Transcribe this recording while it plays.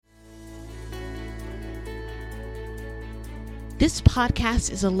This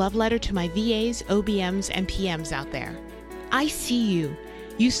podcast is a love letter to my VAs, OBMs, and PMs out there. I see you.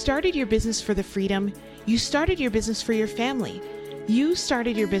 You started your business for the freedom. You started your business for your family. You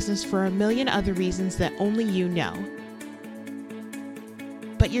started your business for a million other reasons that only you know.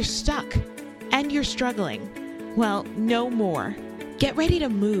 But you're stuck and you're struggling. Well, no more. Get ready to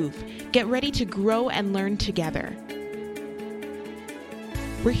move. Get ready to grow and learn together.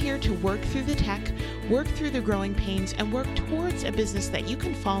 We're here to work through the tech, work through the growing pains, and work towards a business that you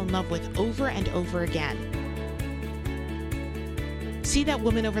can fall in love with over and over again. See that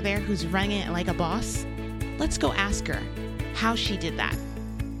woman over there who's running it like a boss? Let's go ask her how she did that.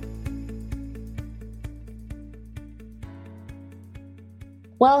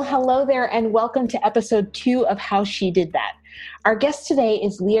 Well, hello there, and welcome to episode 2 of How She Did That. Our guest today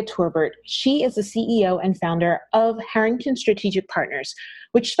is Leah Torbert. She is the CEO and founder of Harrington Strategic Partners,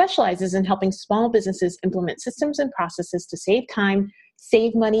 which specializes in helping small businesses implement systems and processes to save time,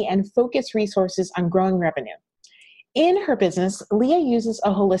 save money, and focus resources on growing revenue. In her business, Leah uses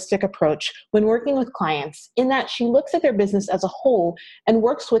a holistic approach when working with clients in that she looks at their business as a whole and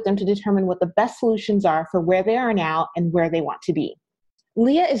works with them to determine what the best solutions are for where they are now and where they want to be.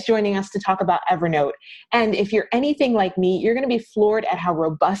 Leah is joining us to talk about Evernote, and if you're anything like me, you're going to be floored at how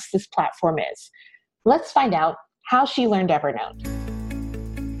robust this platform is. Let's find out how she learned Evernote.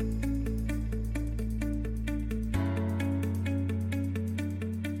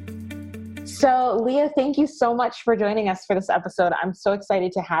 So, Leah, thank you so much for joining us for this episode. I'm so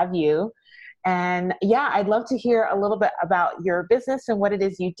excited to have you. And yeah, I'd love to hear a little bit about your business and what it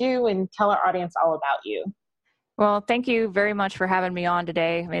is you do, and tell our audience all about you. Well, thank you very much for having me on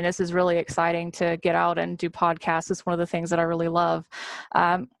today. I mean, this is really exciting to get out and do podcasts. It's one of the things that I really love.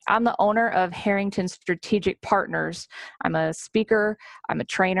 I'm the owner of Harrington Strategic Partners. I'm a speaker, I'm a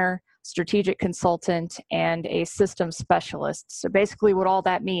trainer, strategic consultant, and a systems specialist. So basically what all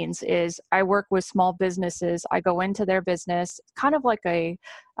that means is I work with small businesses. I go into their business, kind of like a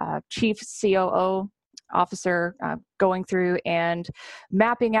chief COO officer, going through and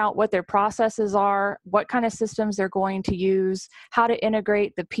mapping out what their processes are, what kind of systems they're going to use, how to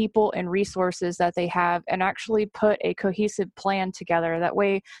integrate the people and resources that they have, and actually put a cohesive plan together. That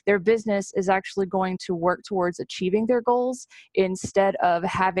way their business is actually going to work towards achieving their goals instead of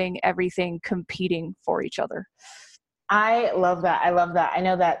having everything competing for each other. I love that. I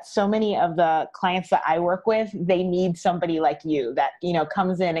know that so many of the clients that I work with, they need somebody like you that,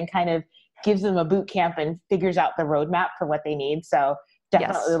 comes in and kind of gives them a boot camp and figures out the roadmap for what they need. So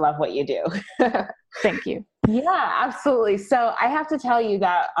definitely love what you do. Thank you. Yeah, absolutely. So I have to tell you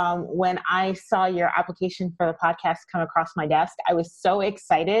that when I saw your application for the podcast come across my desk, I was so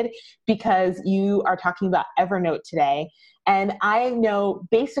excited because you are talking about Evernote today. And I know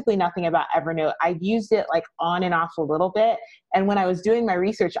basically nothing about Evernote. I've used it like on and off a little bit. And when I was doing my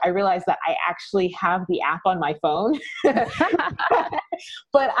research, I realized that I actually have the app on my phone.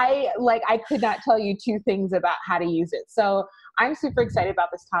 But I could not tell you 2 things about how to use it. So I'm super excited about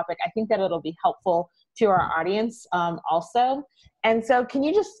this topic. I think that it'll be helpful to our audience also. And so can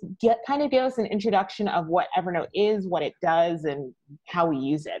you just give us an introduction of what Evernote is, what it does, and how we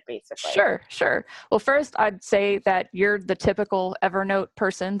use it, basically? Sure. Well, first, I'd say that you're the typical Evernote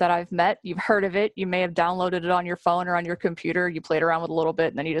person that I've met. You've heard of it. You may have downloaded it on your phone or on your computer. You played around with it a little bit,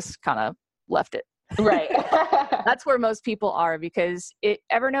 and then you just kind of left it. Right. That's where most people are, because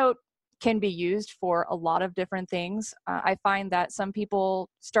Evernote can be used for a lot of different things. I find that some people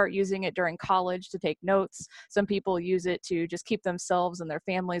start using it during college to take notes. Some people use it to just keep themselves and their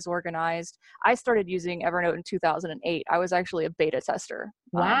families organized. I started using Evernote in 2008. I was actually a beta tester.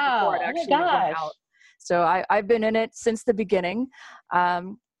 Wow. Before it actually went out. So I've been in it since the beginning.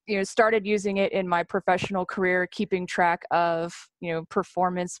 Started using it in my professional career, keeping track of,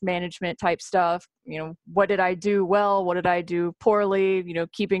 performance management type stuff. What did I do well? What did I do poorly?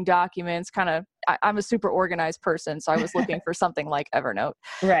 Keeping documents, I'm a super organized person. So I was looking for something like Evernote.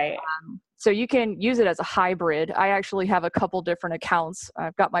 Right. So you can use it as a hybrid. I actually have a couple different accounts.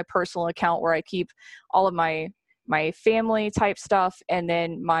 I've got my personal account where I keep all of my family type stuff, and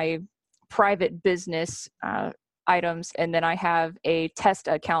then my private business items. And then I have a test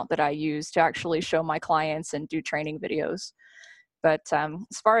account that I use to actually show my clients and do training videos. But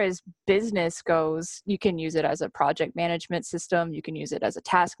as far as business goes, you can use it as a project management system. You can use it as a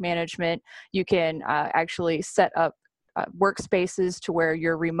task management. You can actually set up workspaces to where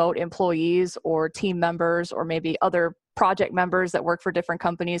your remote employees or team members or maybe other project members that work for different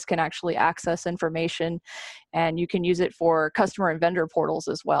companies can actually access information. And you can use it for customer and vendor portals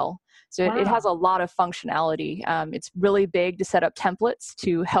as well. So it has a lot of functionality. It's really big to set up templates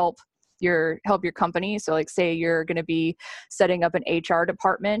to help help your company. So like say you're going to be setting up an HR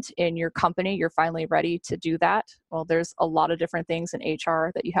department in your company, you're finally ready to do that. Well, there's a lot of different things in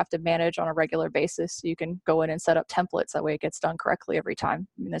HR that you have to manage on a regular basis. So you can go in and set up templates. That way it gets done correctly every time.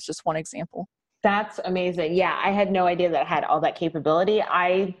 I mean, that's just one example. That's amazing. Yeah, I had no idea that it had all that capability.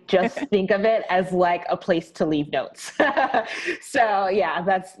 I just think of it as like a place to leave notes. So yeah,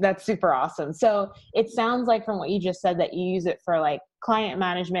 that's super awesome. So it sounds like from what you just said that you use it for like client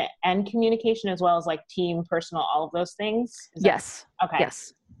management and communication as well as like team, personal, all of those things. Yes. Okay.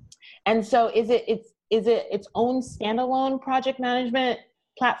 Yes. And so is it its own standalone project management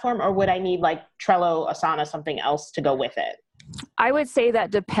platform, or would I need like Trello, Asana, something else to go with it? I would say that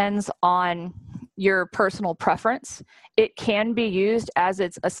depends on your personal preference. It can be used as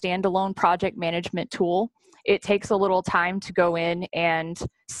it's a standalone project management tool. It takes a little time to go in and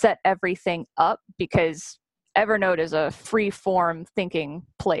set everything up because Evernote is a free form thinking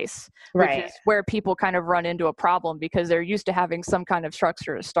place, Right. which is where people kind of run into a problem because they're used to having some kind of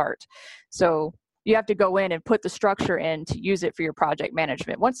structure to start. So you have to go in and put the structure in to use it for your project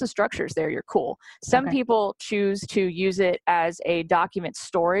management. Once the structure's there, you're cool. Some people choose to use it as a document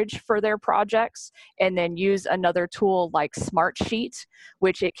storage for their projects and then use another tool like Smartsheet,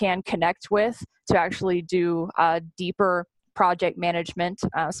 which it can connect with to actually do deeper project management.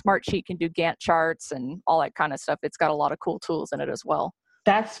 Smartsheet can do Gantt charts and all that kind of stuff. It's got a lot of cool tools in it as well.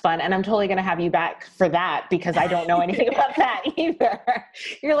 That's fun. And I'm totally going to have you back for that because I don't know anything about that either.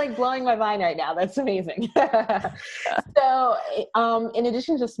 You're like blowing my mind right now. That's amazing. So in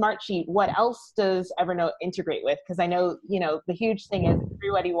addition to Smartsheet, what else does Evernote integrate with? Because I know, the huge thing is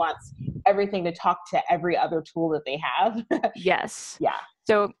everybody wants everything to talk to every other tool that they have. Yes. Yeah.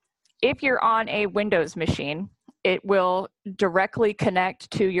 So if you're on a Windows machine, it will directly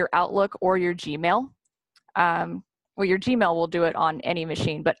connect to your Outlook or your Gmail. Well, your Gmail will do it on any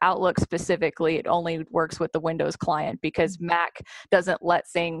machine, but Outlook specifically, it only works with the Windows client because Mac doesn't let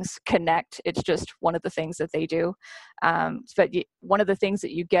things connect. It's just one of the things that they do. But one of the things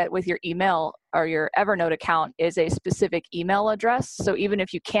that you get with your email or your Evernote account is a specific email address. So even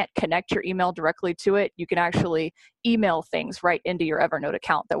if you can't connect your email directly to it, you can actually email things right into your Evernote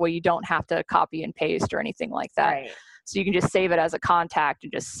account. That way you don't have to copy and paste or anything like that. Right. So you can just save it as a contact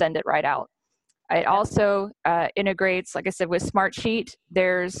and just send it right out. It also integrates, like I said, with Smartsheet.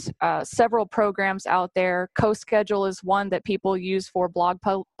 There's several programs out there. CoSchedule is one that people use for blog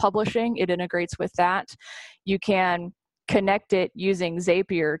publishing. It integrates with that. You can connect it using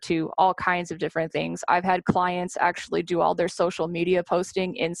Zapier to all kinds of different things. I've had clients actually do all their social media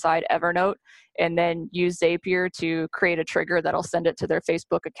posting inside Evernote and then use Zapier to create a trigger that'll send it to their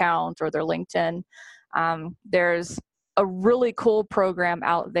Facebook account or their LinkedIn. There's a really cool program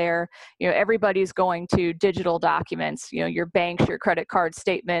out there. Everybody's going to digital documents, your banks, your credit card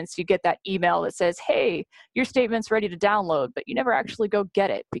statements. You get that email that says, hey, your statement's ready to download, but you never actually go get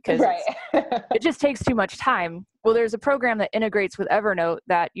it because it just takes too much time. Well, there's a program that integrates with Evernote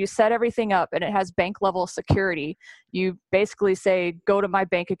that you set everything up and it has bank level security. You basically say, go to my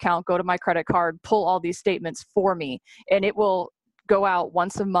bank account, go to my credit card, pull all these statements for me, and it will go out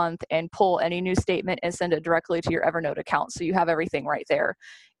once a month and pull any new statement and send it directly to your Evernote account. So you have everything right there.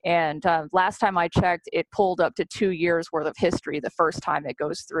 And last time I checked, it pulled up to 2 years worth of history the first time it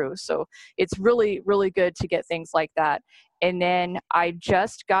goes through. So it's really, really good to get things like that. And then I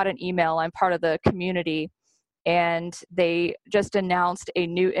just got an email. I'm part of the community, and they just announced a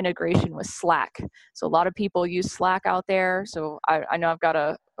new integration with Slack. So a lot of people use Slack out there. So I know I've got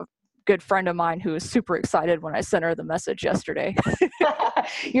a good friend of mine who was super excited when I sent her the message yesterday.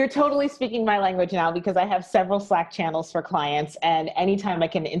 You're totally speaking my language now because I have several Slack channels for clients, and anytime I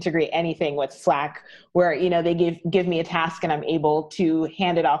can integrate anything with Slack where, they give me a task and I'm able to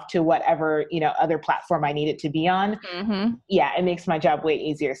hand it off to whatever, other platform I need it to be on. Mm-hmm. Yeah, it makes my job way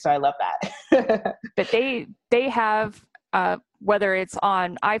easier. So I love that. But they have, whether it's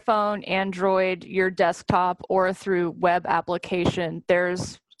on iPhone, Android, your desktop, or through web application,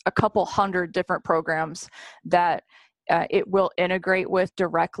 there's a couple hundred different programs that it will integrate with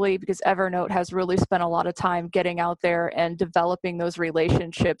directly because Evernote has really spent a lot of time getting out there and developing those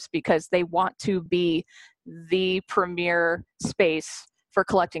relationships because they want to be the premier space for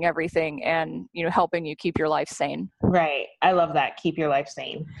collecting everything and, helping you keep your life sane. Right. I love that. Keep your life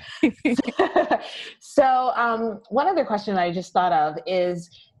sane. So one other question that I just thought of is,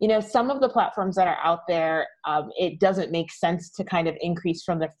 some of the platforms that are out there, it doesn't make sense to kind of increase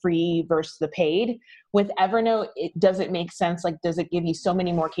from the free versus the paid. With Evernote, does it make sense? Like, does it give you so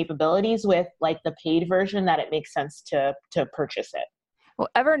many more capabilities with like the paid version that it makes sense to purchase it? Well,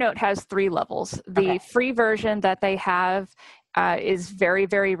 Evernote has 3 levels. The free version that they have is very,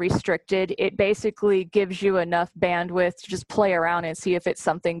 very restricted. It basically gives you enough bandwidth to just play around and see if it's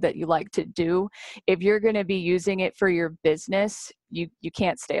something that you like to do. If you're going to be using it for your business, you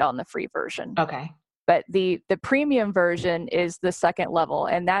can't stay on the free version. Okay. But the premium version is the second level,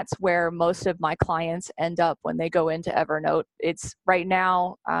 and that's where most of my clients end up when they go into Evernote. It's right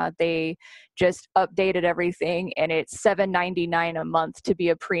now, they just updated everything, and it's $7.99 a month to be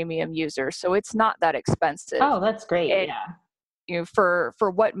a premium user. So it's not that expensive. Oh, that's great. Yeah. You know, for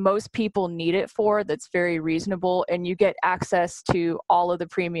what most people need it for, that's very reasonable, and you get access to all of the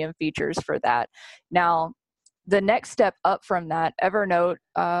premium features for that. Now, the next step up from that, Evernote,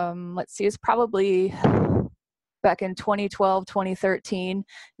 let's see, it's probably back in 2012, 2013,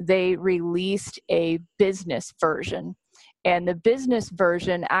 they released a business version. And the business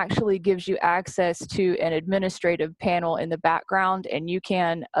version actually gives you access to an administrative panel in the background, and you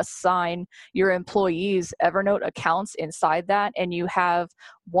can assign your employees Evernote accounts inside that, and you have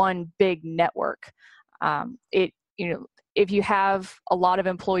one big network. If you have a lot of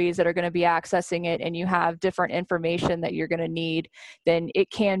employees that are going to be accessing it and you have different information that you're going to need, then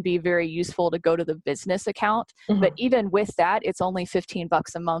it can be very useful to go to the business account. Mm-hmm. But even with that, it's only $15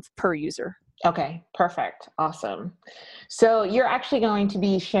 a month per user. Okay, perfect. Awesome. So you're actually going to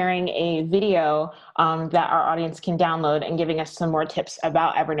be sharing a video that our audience can download and giving us some more tips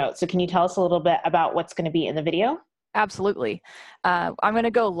about Evernote. So can you tell us a little bit about what's going to be in the video? Absolutely. I'm going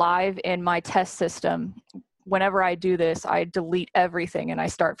to go live in my test system. Whenever I do this, I delete everything and I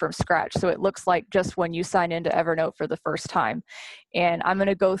start from scratch. So it looks like just when you sign into Evernote for the first time. And I'm going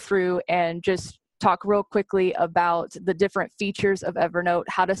to go through and just talk real quickly about the different features of Evernote,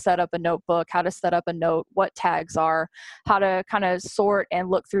 how to set up a notebook, how to set up a note, what tags are, how to kind of sort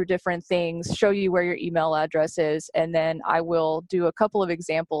and look through different things, show you where your email address is, and then I will do a couple of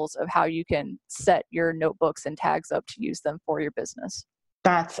examples of how you can set your notebooks and tags up to use them for your business.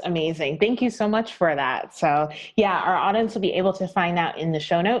 That's amazing. Thank you so much for that. So yeah, our audience will be able to find that in the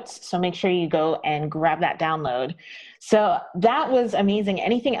show notes. So make sure you go and grab that download. So that was amazing.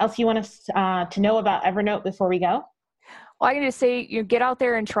 Anything else you want us to know about Evernote before we go? Well, I'm going to say, get out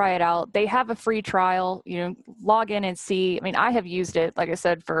there and try it out. They have a free trial, log in and see. I mean, I have used it, like I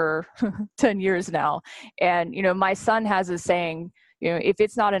said, for 10 years now. And, my son has a saying, if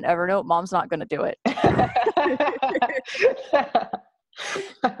it's not an Evernote, mom's not going to do it.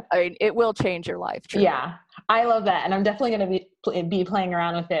 I mean, it will change your life. Truly. Yeah, I love that. And I'm definitely going to be playing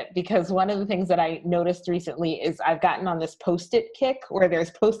around with it, because one of the things that I noticed recently is I've gotten on this Post-it kick where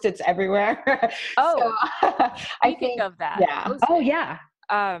there's Post-its everywhere. Oh, I think of that. Yeah. Post-it. Oh, yeah.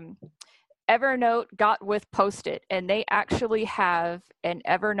 Evernote got with Post-it, and they actually have an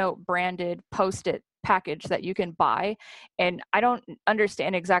Evernote branded Post-it package that you can buy. And I don't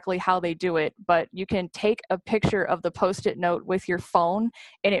understand exactly how they do it, but you can take a picture of the Post-it note with your phone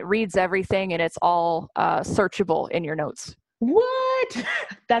and it reads everything, and it's all searchable in your notes. What?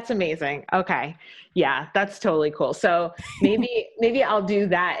 That's amazing. Okay. Yeah, that's totally cool. So maybe I'll do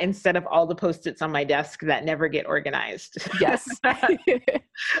that instead of all the Post-its on my desk that never get organized. Yes.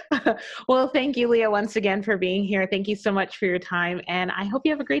 Well, thank you, Leah, once again for being here. Thank you so much for your time, and I hope you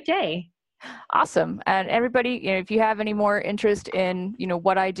have a great day. Awesome. And everybody, if you have any more interest in,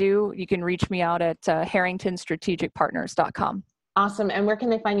 what I do, you can reach me out at harringtonstrategicpartners.com. Awesome. And where can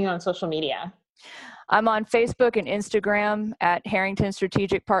they find you on social media? I'm on Facebook and Instagram at Harrington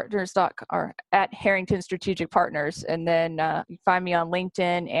Strategic Partners or at Harrington Strategic Partners. And then you find me on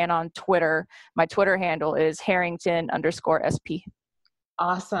LinkedIn and on Twitter. My Twitter handle is Harrington_SP.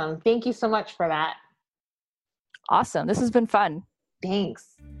 Awesome. Thank you so much for that. Awesome. This has been fun.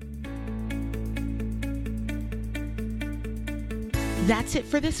 Thanks. That's it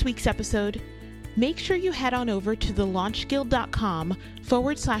for this week's episode. Make sure you head on over to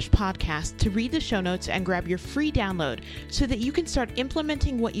thelaunchguild.com/podcast to read the show notes and grab your free download so that you can start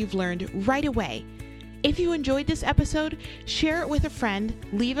implementing what you've learned right away. If you enjoyed this episode, share it with a friend,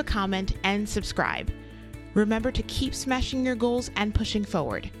 leave a comment, and subscribe. Remember to keep smashing your goals and pushing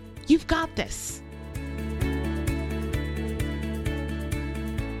forward. You've got this.